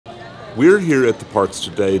We're here at the parks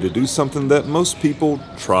today to do something that most people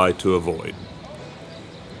try to avoid.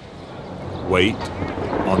 Wait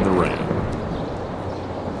on the rain.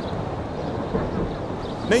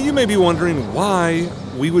 Now you may be wondering why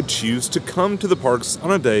we would choose to come to the parks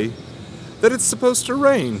on a day that it's supposed to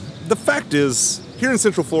rain. The fact is, here in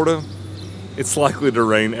Central Florida, it's likely to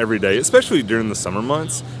rain every day, especially during the summer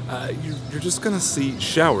months. You're just gonna see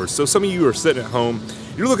showers. So some of you are sitting at home,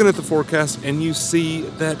 you're looking at the forecast and you see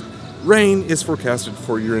that rain is forecasted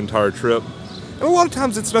for your entire trip. And a lot of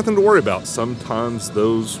times it's nothing to worry about. Sometimes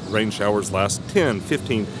those rain showers last 10,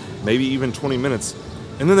 15, maybe even 20 minutes,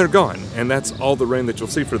 and then they're gone. And that's all the rain that you'll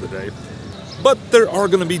see for the day. But there are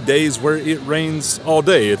gonna be days where it rains all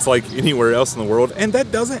day. It's like anywhere else in the world, and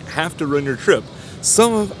that doesn't have to ruin your trip.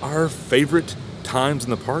 Some of our favorite times in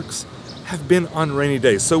the parks have been on rainy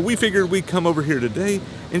days. So we figured we'd come over here today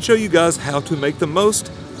and show you guys how to make the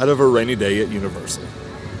most out of a rainy day at Universal.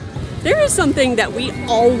 There is something that we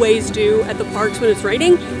always do at the parks when it's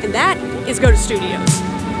raining, and that is go to studios.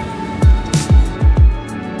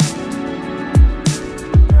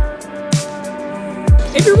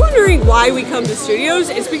 If you're wondering why we come to studios,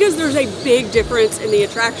 it's because there's a big difference in the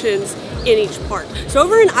attractions in each park. So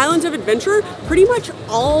over in Islands of Adventure, pretty much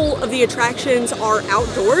all of the attractions are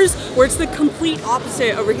outdoors, where it's the complete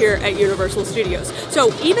opposite over here at Universal Studios.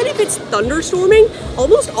 So even if it's thunderstorming,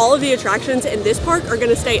 almost all of the attractions in this park are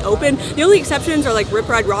gonna stay open. The only exceptions are like Rip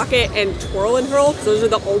Ride Rocket and Twirl and Hurl, because those are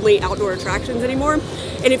the only outdoor attractions anymore.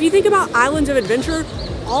 And if you think about Islands of Adventure,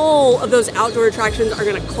 all of those outdoor attractions are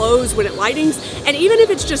gonna close when it lightings. And even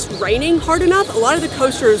if it's just raining hard enough, a lot of the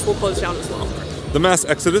coasters will close down as well. The mass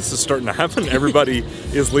exodus is starting to happen. Everybody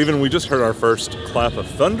is leaving. We just heard our first clap of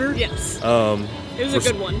thunder. Yes, it was a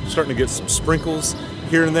good one. Starting to get some sprinkles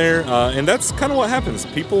here and there, and that's kind of what happens.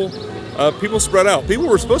 People spread out. People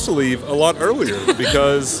were supposed to leave a lot earlier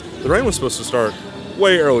because the rain was supposed to start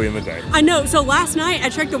way early in the day. I know, so last night I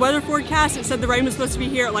checked the weather forecast. It said the rain was supposed to be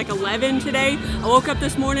here at like 11 today. I woke up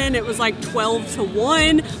this morning, it was like 12 to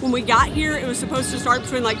 1. When we got here, it was supposed to start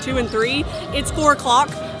between like 2 and 3. It's 4 o'clock,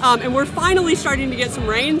 and we're finally starting to get some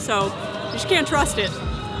rain, so you just can't trust it.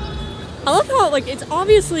 I love how, like, it's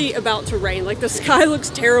obviously about to rain. Like, the sky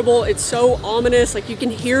looks terrible. It's so ominous. Like, you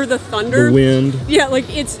can hear the thunder. The wind. Yeah, like,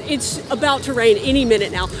 it's about to rain any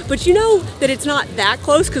minute now. But you know that it's not that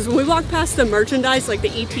close, because when we walk past the merchandise, like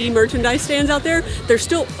the EP merchandise stands out there, they're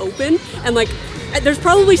still open. And, like, there's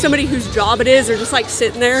probably somebody whose job it is. They're just, like,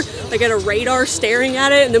 sitting there, like, at a radar staring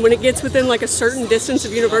at it. And then when it gets within, like, a certain distance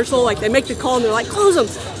of Universal, like, they make the call and they're like, close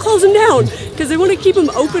them down. Because they want to keep them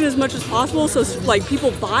open as much as possible so, like,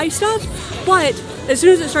 people buy stuff. But as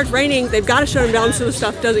soon as it starts raining, they've got to shut them down so the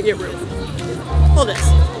stuff doesn't get ruined. Hold this.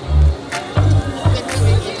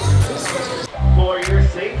 For your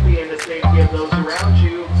safety and the safety of those around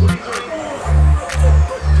you, please.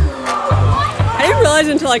 I didn't realize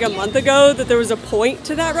until like a month ago that there was a point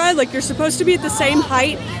to that ride. Like, you're supposed to be at the same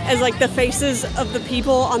height as like the faces of the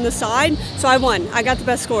people on the side. So I won. I got the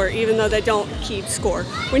best score, even though they don't keep score.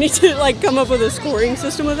 We need to like come up with a scoring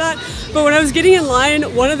system with that. But when I was getting in line,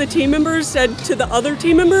 one of the team members said to the other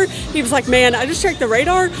team member, he was like, man, I just checked the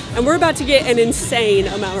radar and we're about to get an insane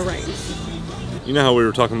amount of rain. You know how we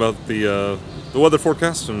were talking about the weather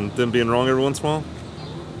forecast and them being wrong every once in a while?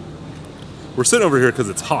 We're sitting over here because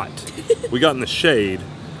it's hot. We got in the shade.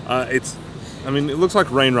 It looks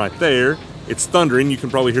like rain right there. It's thundering. You can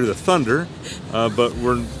probably hear the thunder, but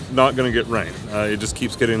we're not going to get rain. It just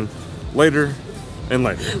keeps getting later and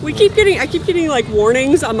later. I keep getting like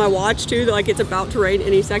warnings on my watch too that like it's about to rain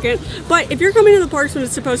any second. But if you're coming to the parks when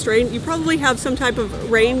it's supposed to rain, you probably have some type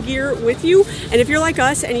of rain gear with you. And if you're like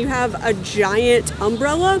us and you have a giant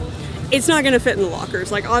umbrella, it's not going to fit in the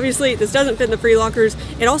lockers. Like, obviously this doesn't fit in the free lockers.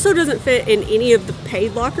 It also doesn't fit in any of the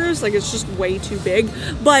paid lockers. Like, it's just way too big.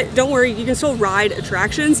 But don't worry, you can still ride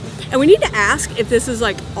attractions. And we need to ask if this is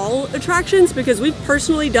like all attractions, because we've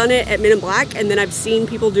personally done it at Men in Black, and then I've seen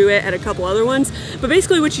people do it at a couple other ones. But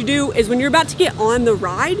basically what you do is when you're about to get on the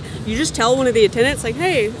ride, you just tell one of the attendants like,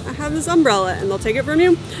 hey, I have this umbrella, and they'll take it from you.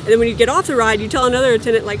 And then when you get off the ride, you tell another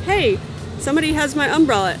attendant like, hey, somebody has my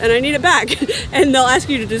umbrella and I need it back. And they'll ask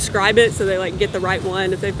you to describe it so they like get the right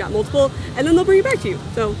one if they've got multiple, and then they'll bring it back to you.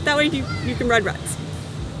 So that way you can ride rides.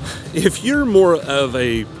 If you're more of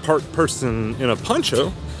a park person in a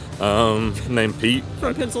poncho, named Pete.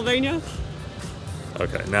 From Pennsylvania.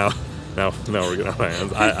 Okay, now Now we're getting our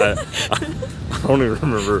hands. I don't even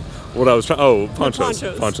remember what I was trying. Oh, ponchos.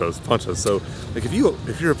 So, like,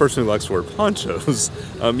 if you're a person who likes to wear ponchos,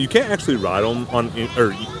 you can't actually ride them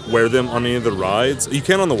or wear them on any of the rides. You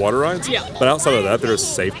can on the water rides. Yeah. But outside of that, there's a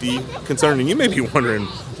safety concern, and you may be wondering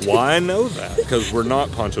why I know that, because we're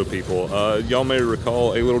not poncho people. Y'all may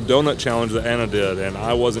recall a little donut challenge that Anna did, and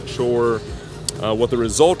I wasn't sure what the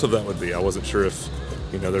result of that would be. I wasn't sure if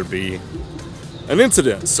there'd be an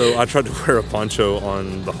incident, so I tried to wear a poncho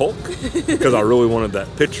on the Hulk because I really wanted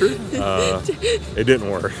that picture. It didn't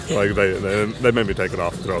work. Like they made me take it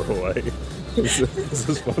off and throw it away. This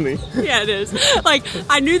is funny. Yeah, it is. Like,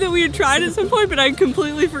 I knew that we had tried at some point, but I'd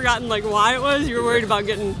completely forgotten like why it was. You were worried about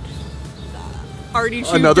getting already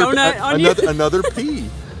chewed donut on you. Another pea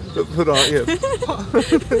put on. Yeah.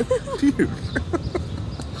 Pugh.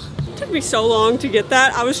 It took me so long to get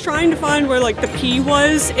that. I was trying to find where like the P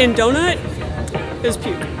was in donut. It was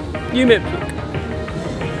Pugh. You meant Pugh.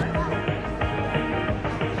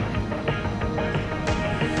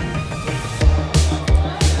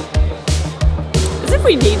 As if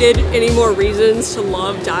we needed any more reasons to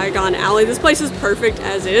love Diagon Alley. This place is perfect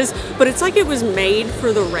as is, but it's like it was made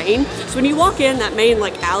for the rain. So when you walk in that main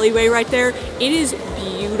like alleyway right there, it is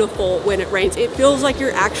beautiful when it rains. It feels like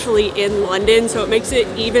you're actually in London, so it makes it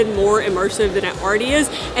even more immersive than it already is.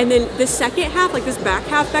 And then the second half, like this back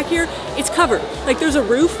half back here, it's covered. Like there's a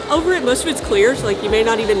roof over it. Most of it's clear, so like you may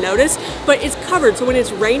not even notice, but it's covered. So when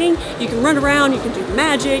it's raining, you can run around, you can do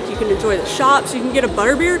magic, you can enjoy the shops, you can get a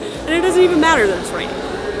butterbeer, and it doesn't even matter that it's raining.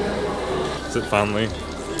 Is it finally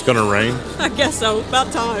gonna rain? I guess so.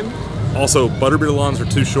 About time. Also, butterbeer lines are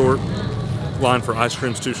too short. Line for ice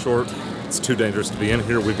cream's too short. It's too dangerous to be in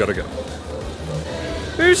here. We've got to go.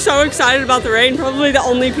 We were so excited about the rain. Probably the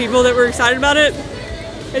only people that were excited about it.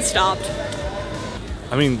 It stopped.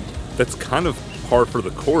 I mean, that's kind of par for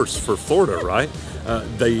the course for Florida, right?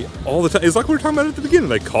 They all the time. It's like we were talking about at the beginning.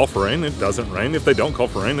 They call for rain. It doesn't rain. If they don't call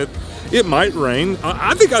for rain, it might rain.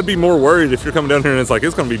 I think I'd be more worried if you're coming down here and it's like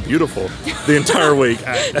it's going to be beautiful the entire week.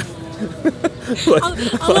 I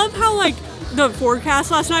love how like the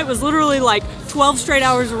forecast last night was literally like 12 straight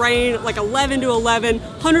hours of rain, like 11 to 11,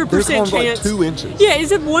 100% chance. Like 2 inches. Yeah,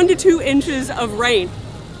 it's at 1 to 2 inches of rain.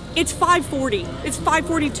 It's 5:40. It's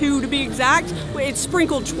 5:42 to be exact. It's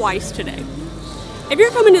sprinkled twice today. If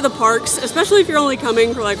you're coming to the parks, especially if you're only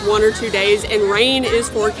coming for like 1 or 2 days and rain is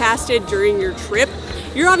forecasted during your trip,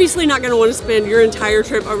 you're obviously not going to want to spend your entire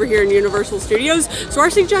trip over here in Universal Studios. So our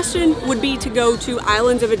suggestion would be to go to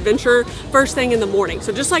Islands of Adventure first thing in the morning.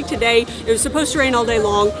 So just like today, it was supposed to rain all day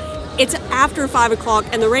long. It's after 5 o'clock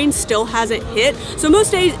and the rain still hasn't hit. So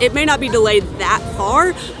most days it may not be delayed that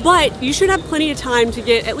far, but you should have plenty of time to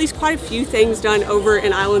get at least quite a few things done over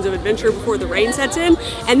in Islands of Adventure before the rain sets in.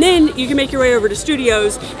 And then you can make your way over to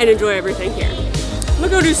Studios and enjoy everything here. I'm gonna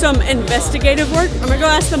go do some investigative work. I'm gonna go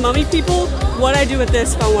ask the mummy people what I do with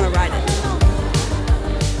this if I wanna ride it.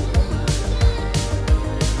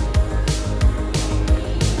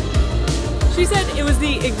 She said it was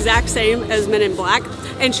the exact same as Men in Black.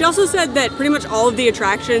 And she also said that pretty much all of the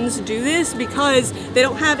attractions do this because they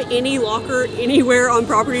don't have any locker anywhere on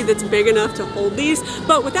property that's big enough to hold these.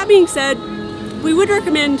 But with that being said, we would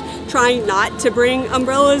recommend trying not to bring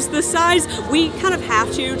umbrellas this size. We kind of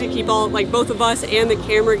have to keep all, like both of us and the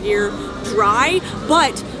camera gear dry,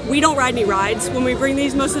 but we don't ride any rides when we bring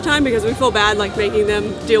these most of the time because we feel bad like making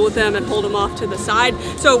them deal with them and hold them off to the side.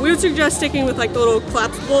 So we would suggest sticking with like the little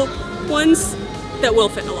collapsible ones that will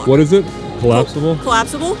fit in a locker. What is it? Collapsible?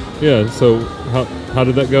 Collapsible? Yeah, so how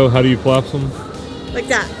did that go? How do you collapse them? Like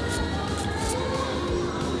that.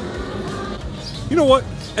 You know what?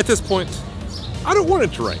 At this point, I don't want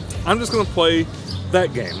it to rain. I'm just gonna play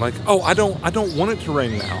that game. Like, oh, I don't want it to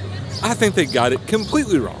rain now. I think they got it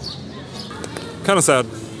completely wrong. Kind of sad.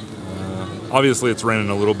 Obviously it's raining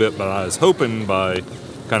a little bit, but I was hoping by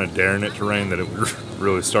kind of daring it to rain that it would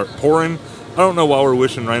really start pouring. I don't know why we're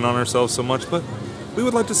wishing rain on ourselves so much, but we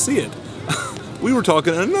would like to see it. We were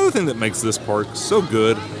talking, another thing that makes this park so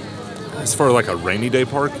good, as far as like a rainy day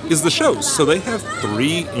park, is the shows. So they have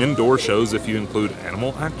 3 indoor shows if you include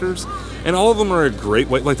animal actors, and all of them are a great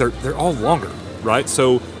way, like they're all longer, right?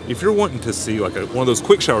 So if you're wanting to see like one of those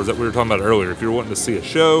quick showers that we were talking about earlier, if you're wanting to see a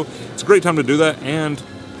show, it's a great time to do that. And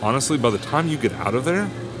honestly, by the time you get out of there,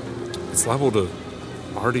 it's liable to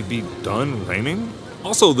already be done raining.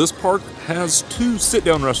 Also, this park has 2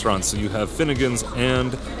 sit-down restaurants. So you have Finnegan's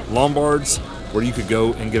and Lombard's, where you could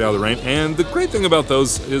go and get out of the rain. And the great thing about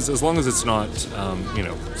those is, as long as it's not, you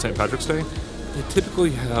know, St. Patrick's Day, they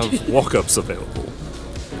typically have walk-ups available.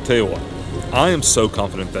 Tell you what, I am so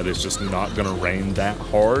confident that it's just not going to rain that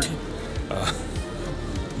hard.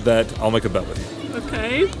 that I'll make a bet with you.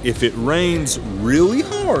 Okay. If it rains really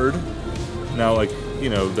hard, now, like, you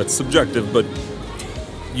know, that's subjective, but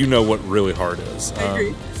you know what really hard is. I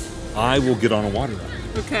agree. I will get on a water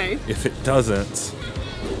ride. Okay. If it doesn't,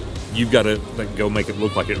 you've got to like go make it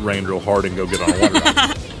look like it rained real hard and go get on a water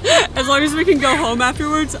ride. As long as we can go home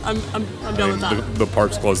afterwards, I'm done with that. The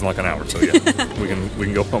park's closed in like an hour, so yeah, we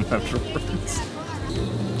can go home afterwards.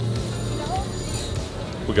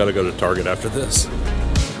 We got to go to Target after this.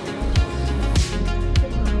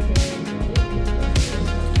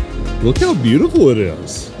 Look how beautiful it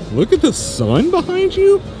is. Look at the sun behind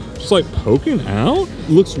you. Just like poking out.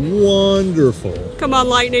 Looks wonderful. Come on,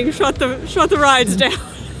 lightning, shut the rides down.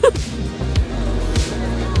 I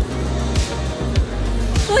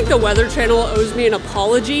feel like the Weather Channel owes me an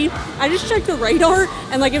apology. I just checked the radar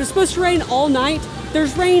and like it was supposed to rain all night.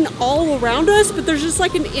 There's rain all around us, but there's just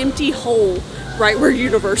like an empty hole right where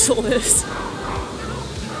Universal is.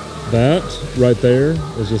 That right there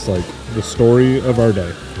is just like the story of our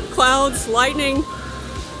day. Clouds, lightning,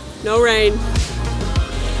 no rain.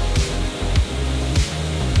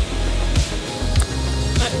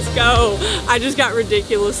 Let's go. I just got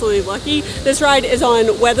ridiculously lucky. This ride is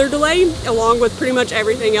on weather delay along with pretty much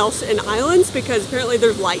everything else in Islands because apparently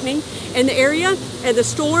there's lightning in the area and the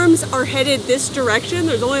storms are headed this direction.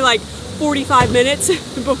 There's only like 45 minutes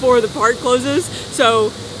before the park closes.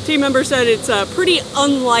 So team member said it's pretty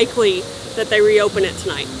unlikely that they reopen it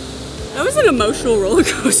tonight. That was an emotional roller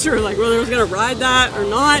coaster, like whether I was gonna ride that or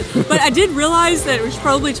not. But I did realize that we should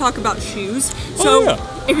probably talk about shoes. So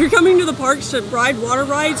if you're coming to the parks to ride water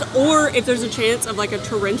rides, or if there's a chance of like a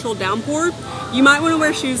torrential downpour, you might want to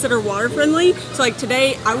wear shoes that are water friendly. So like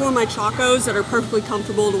today, I wore my Chacos that are perfectly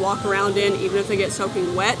comfortable to walk around in, even if they get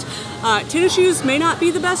soaking wet. Tennis shoes may not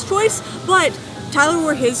be the best choice, but Tyler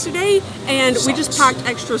wore his today, and we just packed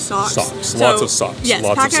extra socks. Lots of socks. Yes,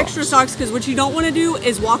 pack extra socks, because what you don't want to do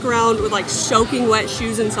is walk around with like soaking wet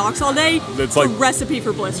shoes and socks all day. It's like a recipe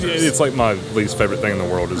for blisters. It's like my least favorite thing in the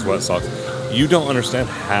world is wet socks. You don't understand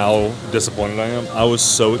how disappointed I am. I was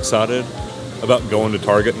so excited about going to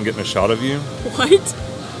Target and getting a shot of you. What?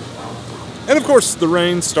 And of course, the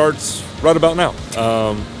rain starts right about now.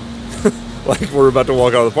 Like we're about to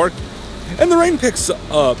walk out of the park. And the rain picks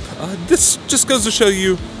up. This just goes to show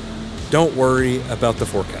you, don't worry about the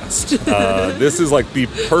forecast. This is like the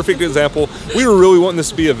perfect example. We were really wanting this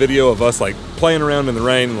to be a video of us like playing around in the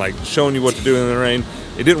rain, like showing you what to do in the rain.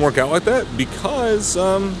 It didn't work out like that because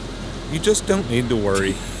you just don't need to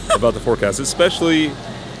worry about the forecast, especially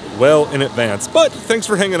well in advance. But thanks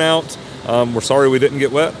for hanging out. We're sorry we didn't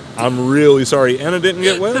get wet. I'm really sorry Anna didn't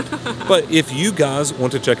get wet. But if you guys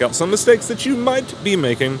want to check out some mistakes that you might be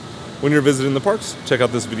making when you're visiting the parks, check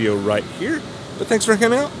out this video right here. But thanks for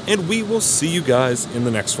hanging out, and we will see you guys in the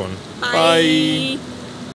next one. Bye. Bye.